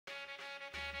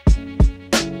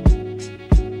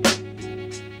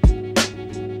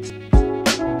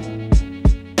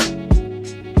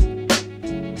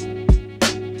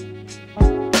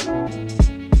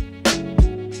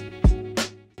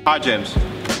Hi James.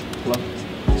 Hello.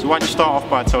 So why don't you start off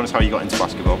by telling us how you got into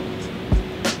basketball?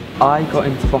 I got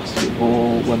into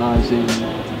basketball when I was in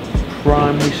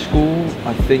primary school.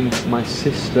 I think my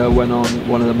sister went on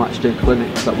one of the match day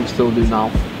clinics that we still do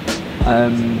now.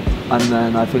 And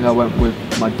then I think I went with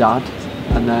my dad,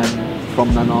 and then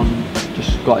from then on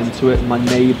just got into it. My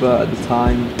neighbour at the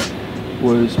time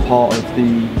was part of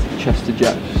the Chester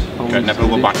Jets. Okay, never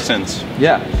looked back since?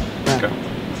 Yeah. Okay.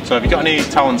 So have you got any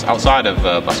talents outside of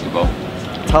basketball?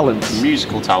 Talents?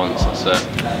 Musical talents, let's say.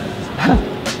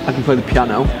 I can play the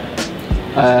piano,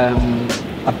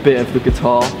 a bit of the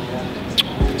guitar.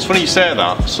 It's funny you say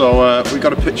that, so we've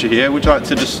got a picture here. Would you like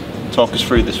to just talk us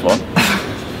through this one?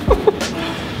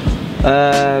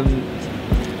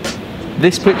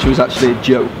 This picture was actually a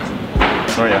joke.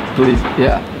 Oh yeah? I believe,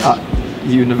 yeah, at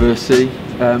university.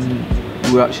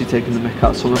 We were actually taking the mick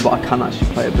out of someone, but I can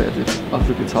actually play a bit of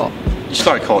the guitar. You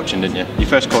started coaching, didn't you? Your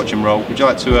first coaching role. Would you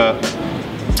like to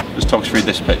just talk us through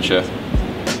this picture?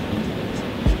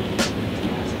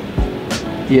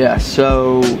 Yeah,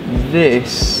 so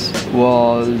this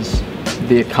was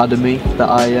the academy that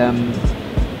I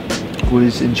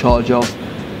was in charge of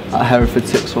at Hereford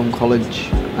Sixth Form College.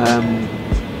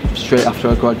 Straight after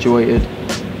I graduated,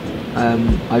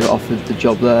 I got offered the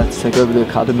job there to take over the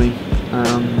academy.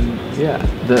 Yeah,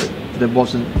 there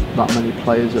wasn't that many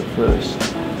players at first,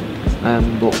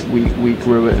 but we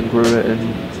grew it, and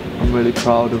I'm really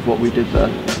proud of what we did there.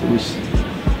 It was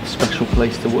a special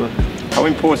place to work. How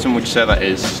important would you say that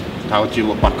is? How do you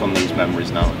look back on these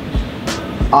memories now?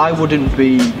 I wouldn't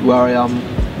be where I am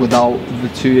without the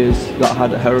 2 years that I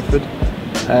had at Hereford.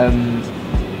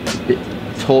 It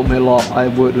taught me a lot. I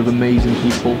worked with amazing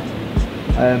people,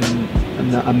 and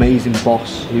an amazing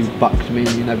boss who backed me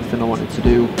in everything I wanted to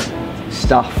do.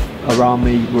 Staff around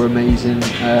me were amazing.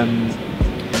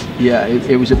 Yeah,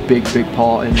 it was a big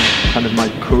part in kind of my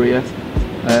career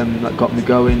that got me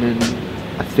going, and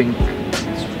I think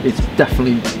it's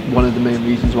definitely one of the main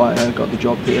reasons why I got the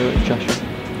job here at Cheshire.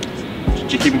 Do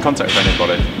you keep in contact with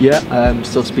anybody? Yeah,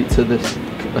 still speak to the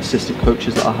assistant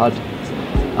coaches that I had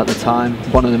at the time.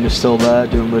 One of them is still there,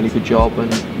 doing a really good job,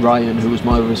 and Ryan, who was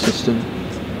my other assistant,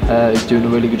 is doing a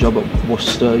really good job at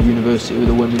Worcester University with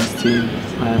the women's team.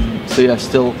 So yeah,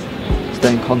 still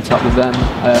stay in contact with them.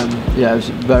 Yeah, it was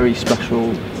a very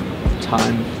special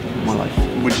time in my life.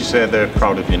 Would you say they're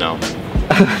proud of you now?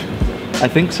 I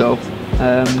think so.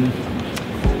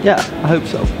 Yeah, I hope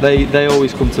so. They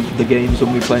always come to the games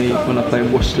when I play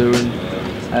in Worcester, and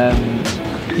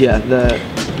yeah,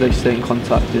 they stay in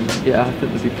contact, and yeah, I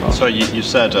think they'd be proud. So you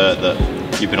said that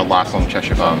you've been a lifelong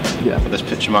Cheshire fan. Yeah. But this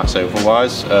picture might say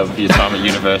otherwise of your time at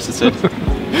university.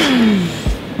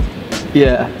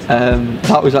 Yeah,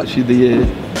 that was actually the year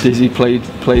Dizzy played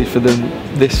for them.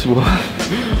 This was,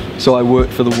 so I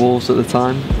worked for the Wolves at the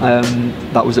time.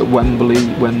 That was at Wembley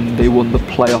when they won the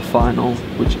playoff final,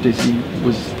 which Dizzy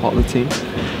was part of the team.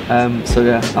 So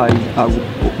yeah, I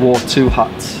wore 2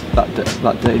 hats that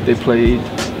day. They played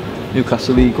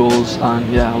Newcastle Eagles, and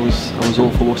yeah, I was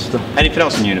all for Worcester. Anything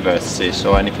else in university?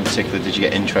 So anything particular? Did you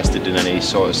get interested in any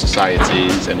sort of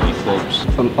societies, any clubs?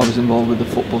 I was involved with the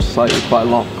football society quite a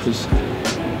lot because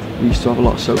we used to have a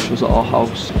lot of socials at our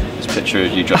house. This picture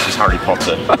of you dressed as Harry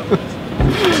Potter.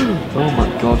 Oh my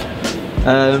god.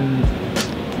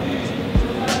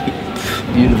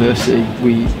 University,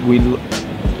 we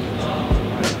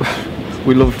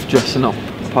loved dressing up.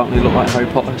 Apparently looked like Harry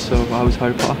Potter, so I was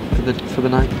Harry Potter for the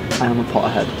night. I am a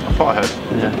Potterhead. A Potterhead?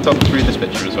 Yeah. Talk me through this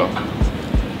picture as well.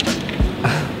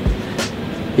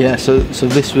 Yeah, so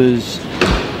this was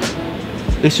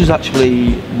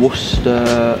actually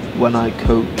Worcester when I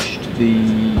coached the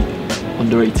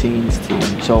under-18s team.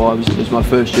 So it was my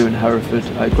first year in Hereford.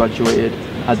 I graduated,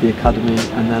 had the academy,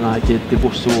 and then I did the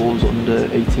Worcester Wolves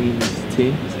under-18s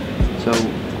team. So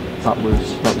that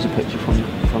was a picture from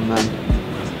them.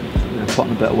 I've put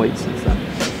on a bit of weight since then.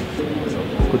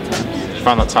 Good times. Did you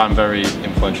find that time very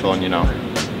influential on you now?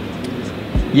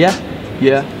 Yeah,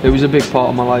 it was a big part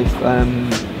of my life.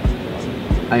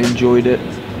 I enjoyed it.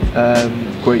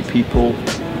 Great people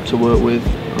to work with.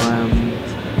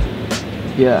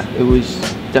 Yeah, it was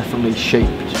definitely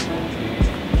shaped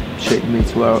me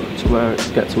to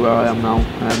get to where I am now.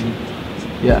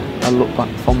 Yeah, I look back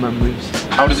with fond memories.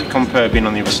 How does it compare being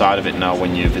on the other side of it now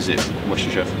when you visit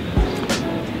Worcestershire?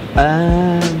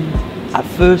 At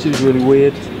first it was really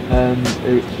weird.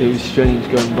 It was strange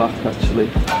going back actually,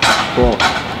 but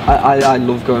I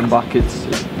love going back. It's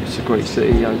a great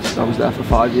city. I was there for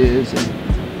 5 years,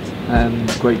 and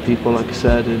great people, like I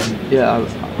said, and yeah,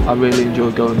 I really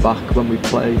enjoy going back when we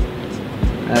play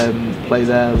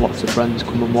there. Lots of friends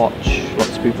come and watch,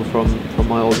 lots of people from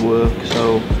my old work,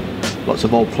 so lots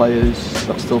of old players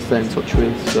that I still stay in touch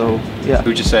with. So yeah. Who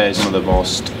would you say is one of the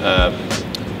most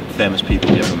famous people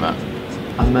you ever met?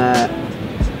 I met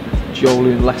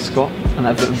Julian Lescott, an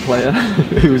Everton player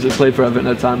who played for Everton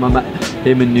at the time. I met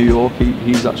him in New York.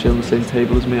 He's actually on the same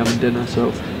table as me having dinner, so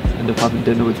I ended up having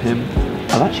dinner with him.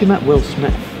 I've actually met Will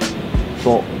Smith,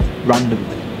 but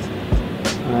randomly.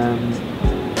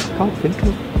 I can't think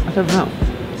of. I don't know.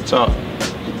 So,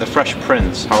 the Fresh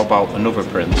Prince. How about another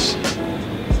Prince?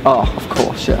 Oh, of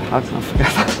course, yeah. How can I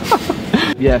forget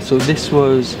that? Yeah. So this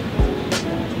was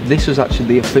actually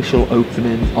the official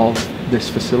opening of this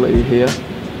facility here.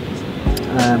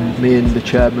 Me and the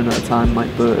chairman at the time,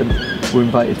 Mike Burton, were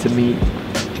invited to meet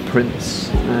Prince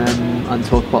and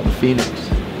talk about the Phoenix.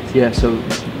 Yeah, so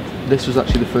this was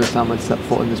actually the first time I'd stepped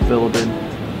foot in this building,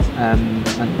 and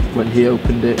when he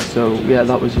opened it. So yeah,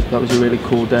 that was a really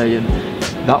cool day, and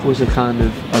that was a kind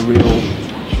of a real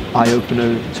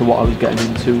eye-opener to what I was getting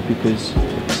into, because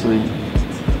obviously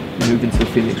moving to the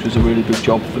Phoenix was a really big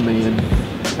job for me,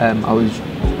 and I was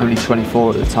only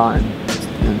 24 at the time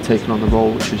and taking on the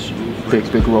role, which was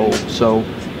big role. So,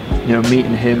 you know,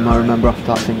 meeting him, I remember after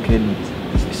that thinking,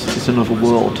 it's another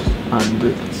world, and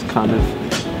it's kind of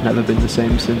never been the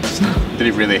same since. Did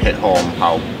it really hit home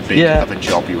how big of a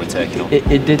job you were taking on?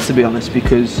 It did, to be honest,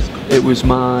 because it was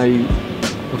my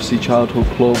obviously childhood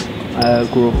club.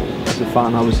 Grew up as a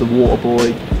fan. I was the water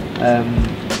boy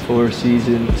for a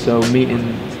season. So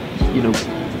meeting, you know,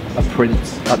 a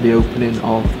Prince at the opening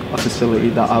of a facility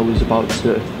that I was about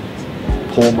to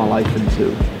pour my life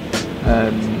into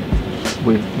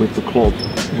with the club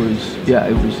was, yeah,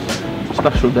 it was a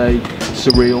special day,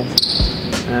 surreal,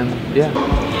 yeah.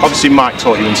 Obviously Mike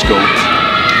taught you in school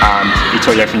and he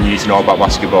taught you everything you need to know about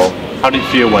basketball. How did it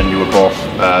feel when you were both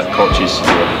coaches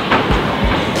here?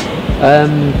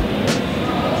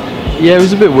 Yeah, it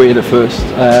was a bit weird at first,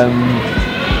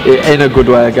 in a good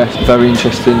way, I guess. Very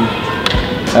interesting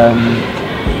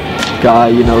guy,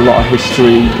 you know, a lot of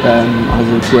history, has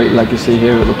a great legacy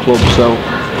here at the club. So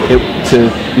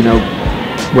you know,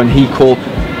 when he called,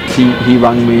 he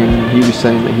rang me and he was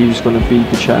saying that he was going to be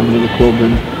the chairman of the club,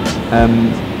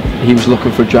 and he was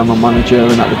looking for a general manager,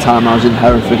 and at the time I was in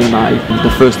Hereford, and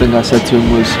the first thing I said to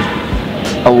him was,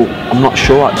 oh, I'm not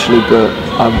sure actually, but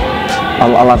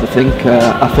I'll have a think.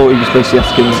 I thought he was basically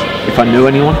asking if I knew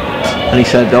anyone, and he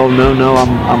said, oh no,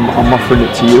 I'm offering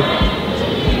it to you,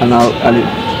 and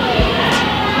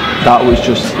that was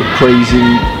just a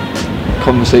crazy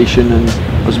conversation, and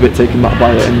I was a bit taken back by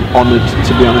it and honoured,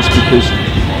 to be honest, because,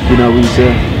 you know, he's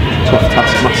a tough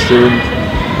taskmaster,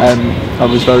 and I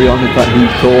was very honoured that he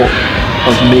thought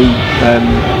of me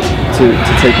to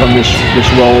take on this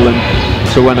role. And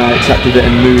so when I accepted it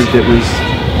and moved, it was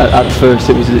at first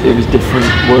it was different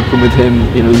working with him.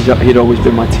 You know, he'd always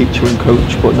been my teacher and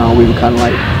coach, but now we were kind of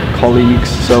like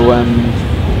colleagues. So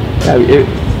yeah,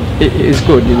 it is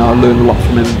good. You know, I learned a lot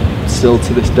from him still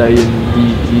to this day, and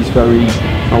he's very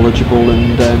knowledgeable,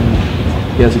 and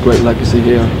he has a great legacy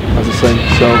here, as I say.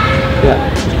 So yeah,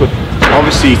 it's good.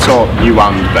 Obviously he taught you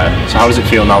and Ben, so how does it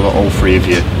feel now that all three of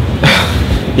you?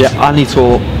 Yeah, and he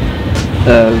taught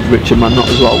Richard Mannott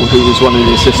as well, who was one of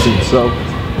the assistants. So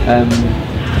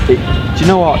do you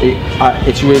know what,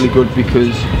 it's really good,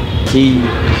 because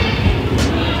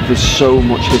there's so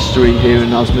much history here in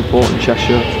Asnaport and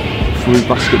Cheshire through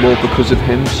basketball because of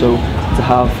him. So to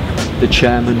have the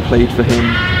chairman played for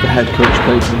him, the head coach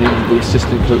played for him, the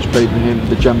assistant coach played for him,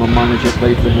 the general manager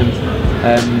played for him,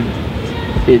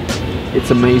 it's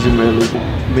amazing, really.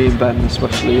 Me and Ben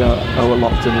especially owe a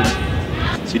lot to him.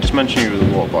 So you just mentioned you were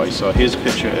the water boy, so here's a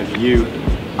picture of you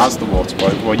as the water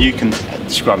boy. Well, you can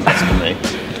describe that to me.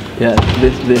 Yeah,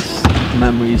 this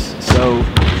memories. So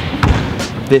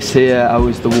this here, I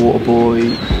was the water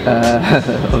boy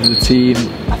of the team.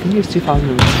 I think it was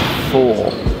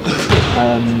 2004.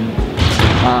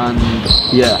 And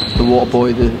yeah, the water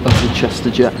boy of the Chester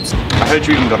Jets. I heard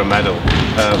you even got a medal.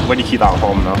 Where do you keep that at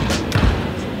home now?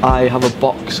 I have a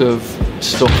box of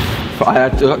stuff. I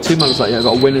got 2 medals that year. I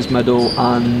got a winner's medal,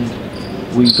 and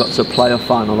we got to playoff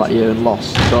final that year and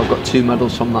lost. So I've got 2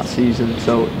 medals from that season.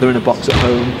 So they're in a box at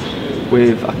home.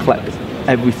 I collect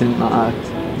everything that I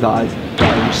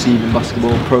receive in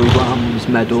basketball: programs,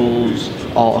 medals,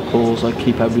 articles. I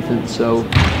keep everything. So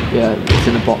yeah, it's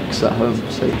in a box at home.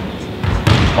 So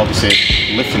obviously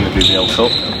lifting the BBL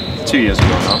Cup 2 years ago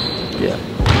now. Yeah.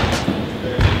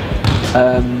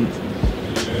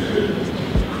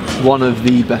 One of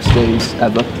the best days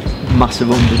ever. Massive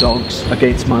underdogs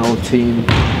against my old team.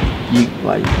 You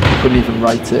couldn't even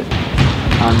write it,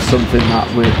 and something that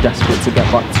we're desperate to get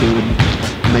back to and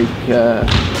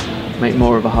make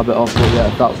more of a habit of. But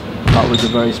yeah, that was a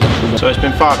very special day. So it's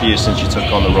been 5 years since you took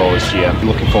on the role as GM.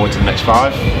 Looking forward to the next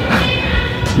 5?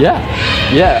 Yeah.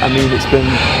 I mean, it's been,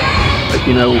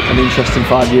 you know, an interesting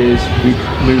 5 years. We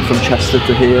moved from Chester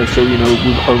to here, so you know,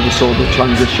 we oversaw the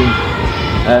transition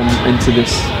into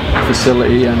this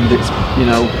facility, and it's, you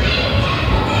know,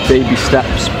 baby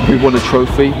steps. We won a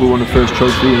trophy. We won the first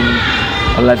trophy in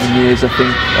 11 years, I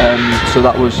think. So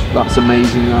that's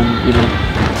amazing, and you know,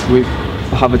 we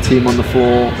have a team on the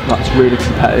floor that's really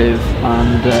competitive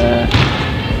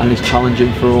and is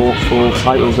challenging for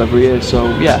titles every year. So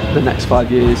yeah, the next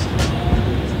 5 years,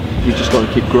 you've just got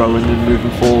to keep growing and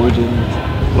moving forward,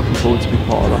 and looking forward to be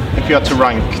part of that. If you had to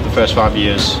rank the first 5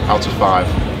 years out of 5,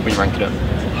 what are you ranking it?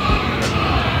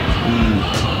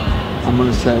 I'm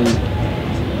going to say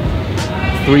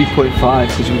 3.5,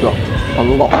 because we've got a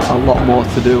lot more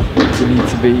to do. We need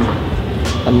to be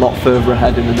a lot further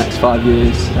ahead in the next 5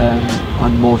 years,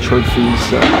 and more trophies.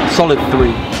 Solid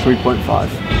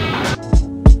 3.5.